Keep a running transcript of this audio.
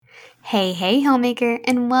Hey, homemaker,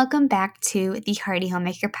 and welcome back to the Hardy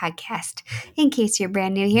Homemaker podcast. In case you're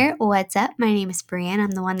brand new here, what's up? My name is Brienne.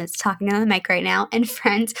 I'm the one that's talking on the mic right now. And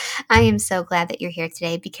friends, I am so glad that you're here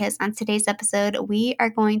today because on today's episode, we are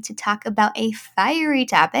going to talk about a fiery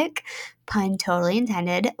topic. Pun totally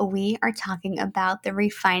intended. We are talking about the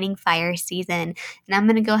refining fire season. And I'm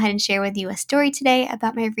going to go ahead and share with you a story today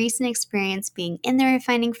about my recent experience being in the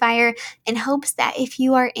refining fire in hopes that if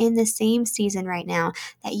you are in the same season right now,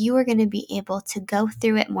 that you are going to be able to go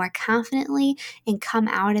through it more confidently and come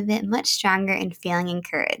out of it much stronger and feeling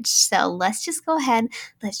encouraged. So let's just go ahead,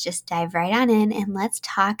 let's just dive right on in and let's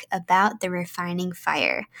talk about the refining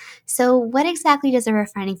fire. So what exactly does a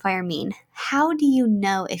refining fire mean? How do you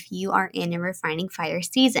know if you are in a refining fire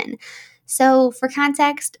season? So, for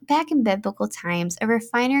context, back in biblical times, a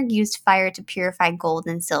refiner used fire to purify gold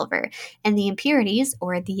and silver, and the impurities,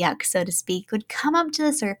 or the yuck, so to speak, would come up to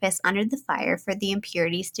the surface under the fire for the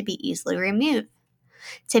impurities to be easily removed.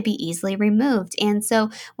 And so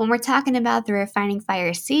when we're talking about the refining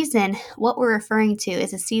fire season, what we're referring to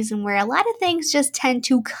is a season where a lot of things just tend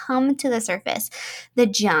to come to the surface. The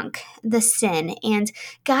junk, the sin, and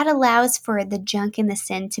God allows for the junk and the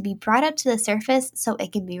sin to be brought up to the surface so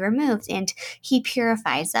it can be removed. And He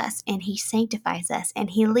purifies us and He sanctifies us and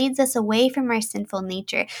He leads us away from our sinful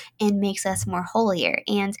nature and makes us more holier.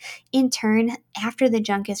 And in turn, after the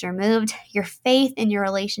junk is removed, your faith and your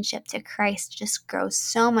relationship to Christ just grows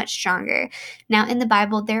so much stronger. Now, in the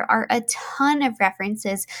Bible, there are a ton of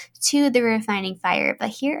references to the refining fire, but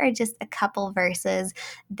here are just a couple verses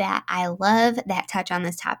that I love that touch on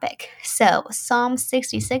this topic. So, Psalm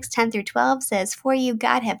 66, 10 through 12 says, "For you,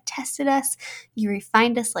 God, have tested us, you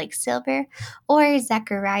refined us like silver." Or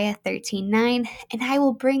Zechariah 13:9, "And I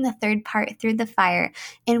will bring the third part through the fire,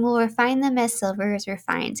 and will refine them as silver is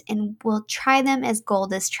refined, and will try them as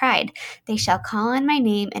gold is tried. They shall call on my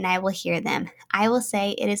name, and I will hear them. I will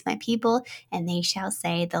say, it is my people, and they shall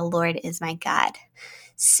say, the Lord is my God."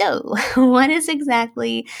 So, what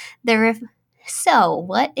exactly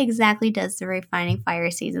does the refining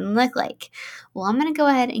fire season look like? Well, I'm going to go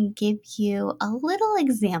ahead and give you a little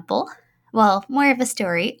example. Well, more of a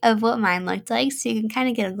story of what mine looked like so you can kind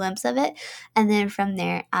of get a glimpse of it. And then from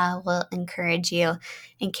there, I will encourage you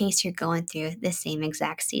in case you're going through the same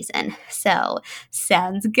exact season. So,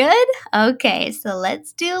 sounds good? Okay, so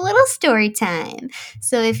let's do a little story time.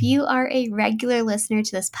 So, if you are a regular listener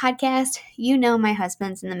to this podcast, you know my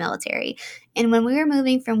husband's in the military. And when we were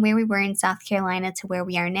moving from where we were in South Carolina to where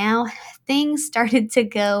we are now, things started to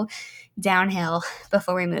go downhill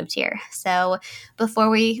before we moved here. So before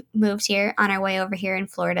we moved here, on our way over here in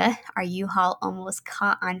Florida, our U-Haul almost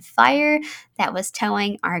caught on fire that was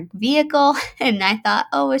towing our vehicle. And I thought,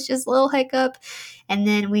 oh, it's just a little hiccup. And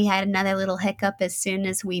then we had another little hiccup as soon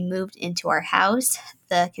as we moved into our house.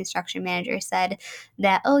 The construction manager said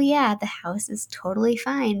that, oh yeah, the house is totally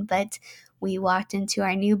fine, but we walked into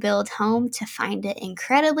our new build home to find it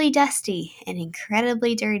incredibly dusty and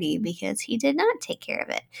incredibly dirty because he did not take care of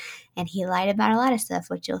it. And he lied about a lot of stuff,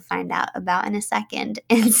 which you'll find out about in a second.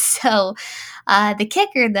 And so the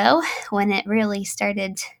kicker, though, when it really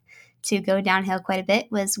started to go downhill quite a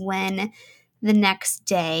bit was when the next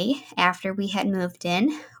day after we had moved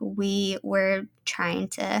in, we were trying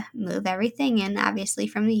to move everything in, obviously,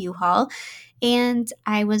 from the U-Haul. And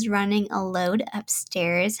I was running a load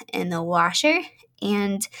upstairs in the washer.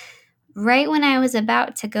 And right when I was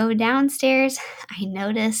about to go downstairs, I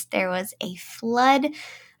noticed there was a flood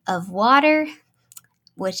of water,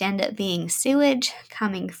 which ended up being sewage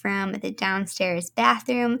coming from the downstairs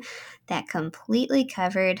bathroom that completely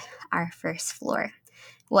covered our first floor.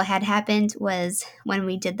 What had happened was when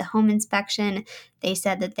we did the home inspection, they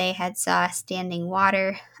said that they had saw standing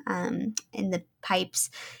water in the pipes,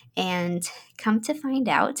 and come to find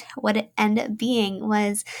out, what it ended up being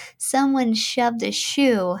was someone shoved a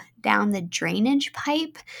shoe down the drainage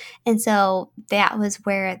pipe, and so that was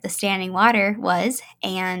where the standing water was,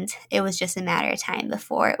 and it was just a matter of time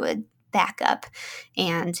before it would back up.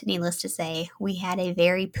 And needless to say, we had a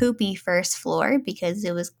very poopy first floor because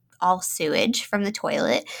it was all sewage from the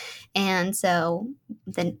toilet. And so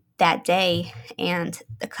that day and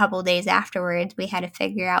a couple days afterwards, we had to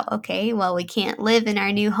figure out, okay, well, we can't live in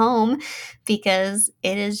our new home because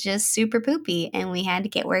it is just super poopy. And we had to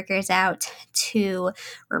get workers out to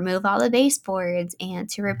remove all the baseboards and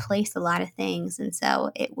to replace a lot of things. And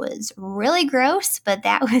so it was really gross, but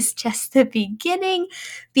that was just the beginning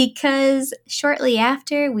because shortly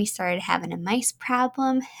after we started having a mice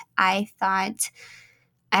problem. I thought,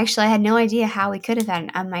 Actually, I had no idea how we could have had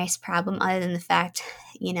a mice problem other than the fact,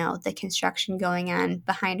 the construction going on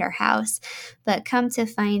behind our house. But come to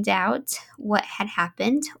find out, what had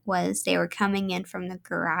happened was they were coming in from the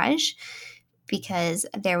garage because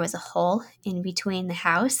there was a hole in between the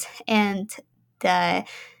house and the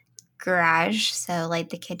garage, so like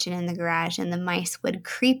the kitchen and the garage, and the mice would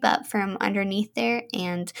creep up from underneath there.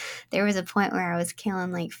 And there was a point where I was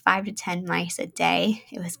killing like 5 to 10 mice a day.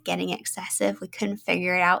 It was getting excessive. We couldn't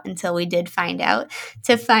figure it out until we did find out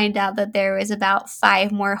that there was about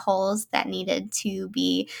 5 more holes that needed to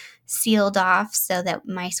be sealed off so that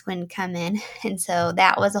mice wouldn't come in. And so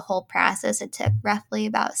that was a whole process. It took roughly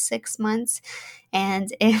about 6 months,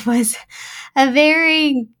 and it was a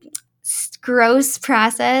very gross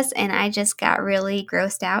process, and I just got really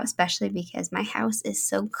grossed out, especially because my house is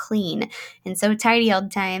so clean and so tidy all the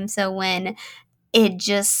time. So when it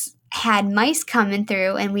just had mice coming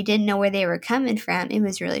through and we didn't know where they were coming from, it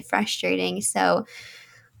was really frustrating. So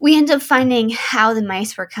we ended up finding how the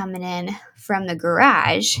mice were coming in from the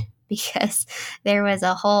garage because there was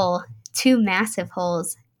a hole, 2 massive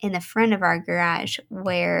holes in the front of our garage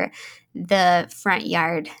where the front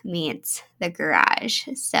yard meets the garage.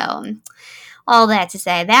 So all that to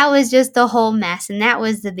say, that was just the whole mess, and that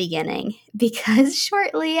was the beginning. Because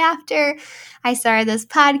shortly after I started this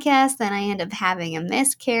podcast, then I ended up having a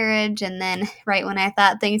miscarriage, and then right when I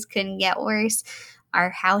thought things couldn't get worse, our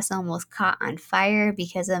house almost caught on fire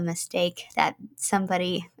because of a mistake that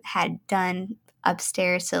somebody had done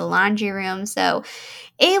upstairs to the laundry room. So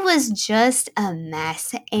it was just a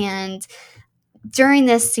mess, and during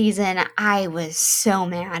this season, I was so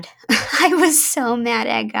mad. I was so mad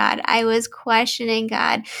at God. I was questioning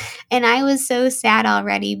God. And I was so sad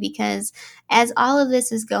already because as all of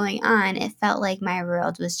this is going on, it felt like my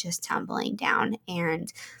world was just tumbling down.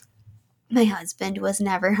 And my husband was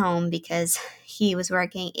never home because he was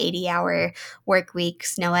working 80-hour work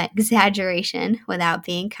weeks, no exaggeration, without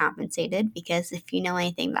being compensated. Because if you know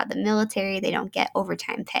anything about the military, they don't get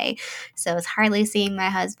overtime pay. So it's hardly seeing my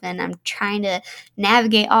husband. I'm trying to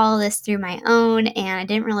navigate all of this through my own, and I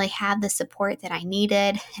didn't really have the support that I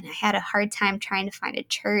needed. And I had a hard time trying to find a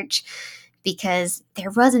church because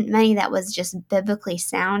there wasn't many that was just biblically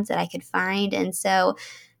sound that I could find. And so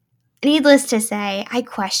needless to say, I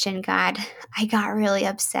questioned God. I got really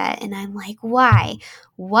upset, and I'm like, why?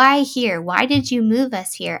 Why here? Why did you move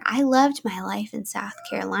us here? I loved my life in South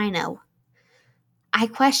Carolina. I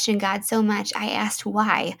questioned God so much. I asked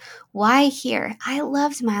why. Why here? I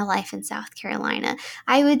loved my life in South Carolina.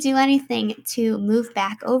 I would do anything to move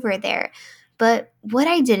back over there. But what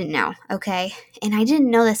I didn't know, okay, and I didn't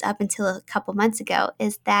know this up until a couple months ago,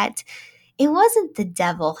 is that it wasn't the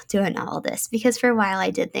devil doing all of this, because for a while I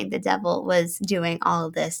did think the devil was doing all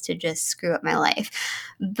of this to just screw up my life.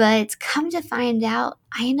 But come to find out,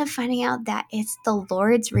 I ended up finding out that it's the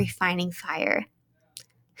Lord's refining fire.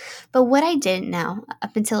 But what I didn't know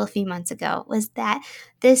up until a few months ago was that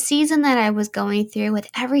the season that I was going through with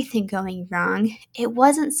everything going wrong, it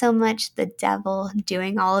wasn't so much the devil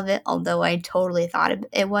doing all of it, although I totally thought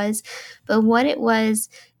it was, but what it was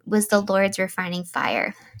the Lord's refining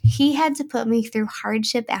fire. He had to put me through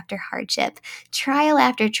hardship after hardship, trial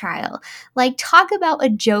after trial. Like, talk about a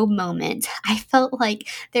Job moment. I felt like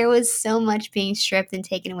there was so much being stripped and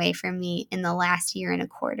taken away from me in the last year and a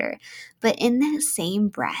quarter. But in that same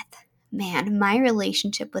breath, man, my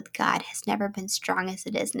relationship with God has never been strong as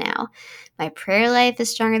it is now. My prayer life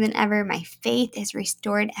is stronger than ever. My faith is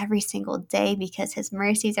restored every single day because His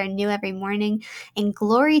mercies are new every morning. And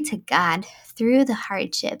glory to God, through the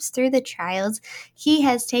hardships, through the trials, He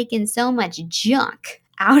has taken so much junk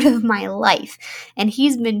out of my life, and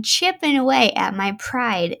He's been chipping away at my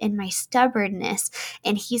pride and my stubbornness,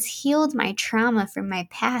 and He's healed my trauma from my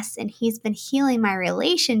past, and He's been healing my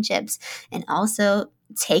relationships and also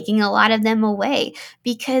taking a lot of them away,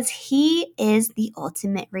 because He is the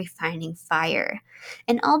ultimate refining fire.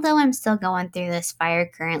 And although I'm still going through this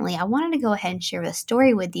fire currently, I wanted to go ahead and share the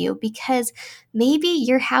story with you, because maybe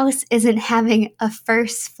your house isn't having a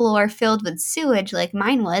first floor filled with sewage like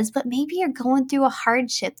mine was, but maybe you're going through a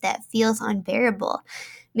hardship that feels unbearable.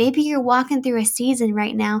 Maybe you're walking through a season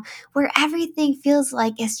right now where everything feels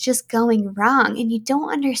like it's just going wrong and you don't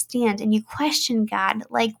understand and you question God.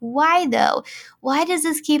 Like, why though? Why does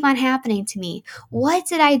this keep on happening to me? What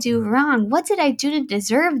did I do wrong? What did I do to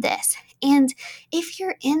deserve this? And if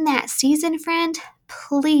you're in that season, friend,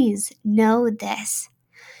 please know this.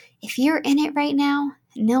 If you're in it right now,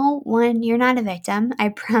 no, one, you're not a victim. I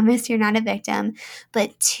promise you're not a victim.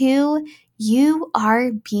 But two, you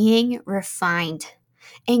are being refined.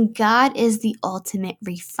 And God is the ultimate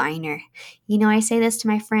refiner. You know, I say this to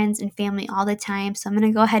my friends and family all the time, so I'm going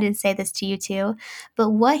to go ahead and say this to you too.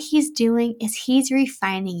 But what He's doing is He's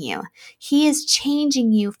refining you. He is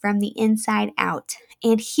changing you from the inside out.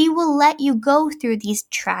 And He will let you go through these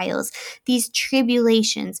trials, these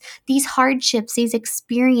tribulations, these hardships, these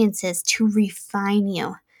experiences to refine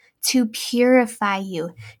you, to purify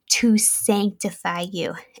you, to sanctify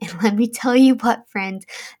you. And let me tell you what, friends,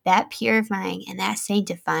 that purifying and that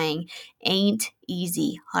sanctifying ain't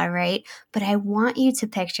easy, all right? But I want you to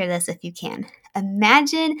picture this if you can.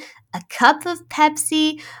 Imagine a cup of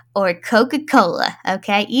Pepsi or Coca-Cola,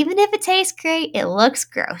 okay? Even if it tastes great, it looks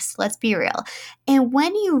gross. Let's be real. And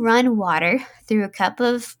when you run water through a cup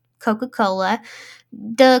of Coca-Cola,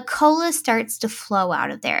 the cola starts to flow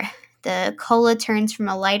out of there. The cola turns from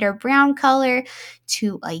a lighter brown color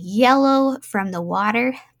to a yellow from the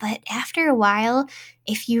water. But after a while,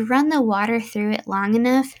 if you run the water through it long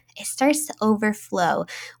enough, it starts to overflow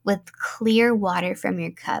with clear water from your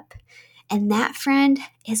cup. And that, friend,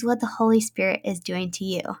 is what the Holy Spirit is doing to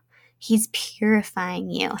you. He's purifying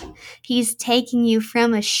you. He's taking you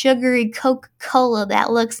from a sugary Coca-Cola that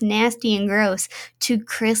looks nasty and gross to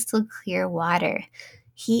crystal clear water.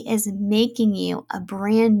 He is making you a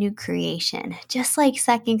brand new creation, just like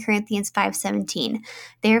 2 Corinthians 5:17.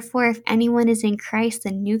 Therefore, if anyone is in Christ,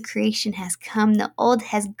 the new creation has come, the old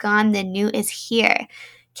has gone, the new is here.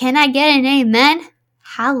 Can I get an amen?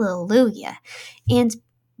 Hallelujah. And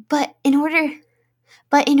but in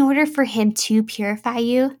order for him to purify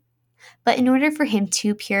you,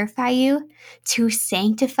 to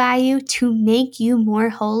sanctify you, to make you more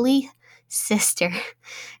holy, sister,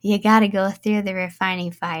 you got to go through the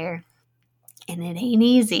refining fire. And it ain't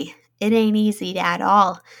easy. It ain't easy at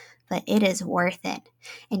all, but it is worth it.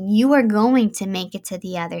 And you are going to make it to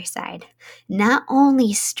the other side. Not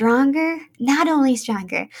only stronger,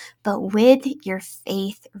 but with your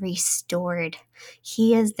faith restored.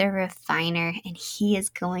 He is the refiner, and He is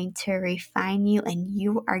going to refine you, and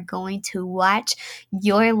you are going to watch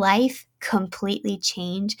your life completely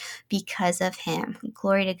change because of Him.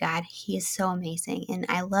 Glory to God. He is so amazing. And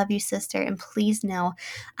I love you, sister. And please know,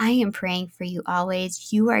 I am praying for you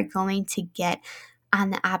always. You are going to get on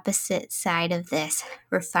the opposite side of this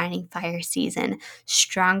refining fire season,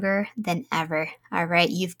 stronger than ever. All right,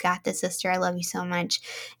 you've got this, sister. I love you so much.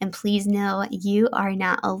 And please know you are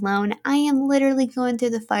not alone. I am literally going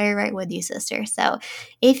through the fire right with you, sister. So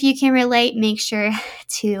if you can relate,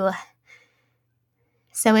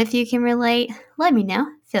 let me know.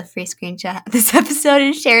 Feel free to screenshot this episode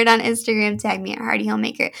and share it on Instagram. Tag me at Hardy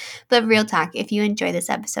Homemaker. But real talk, if you enjoy this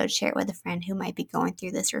episode, share it with a friend who might be going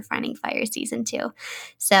through this refining fire season too.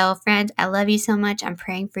 So, friend, I love you so much. I'm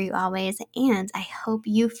praying for you always. And I hope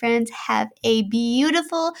you, friends, have a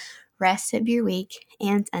beautiful rest of your week.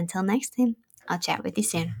 And until next time, I'll chat with you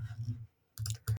soon.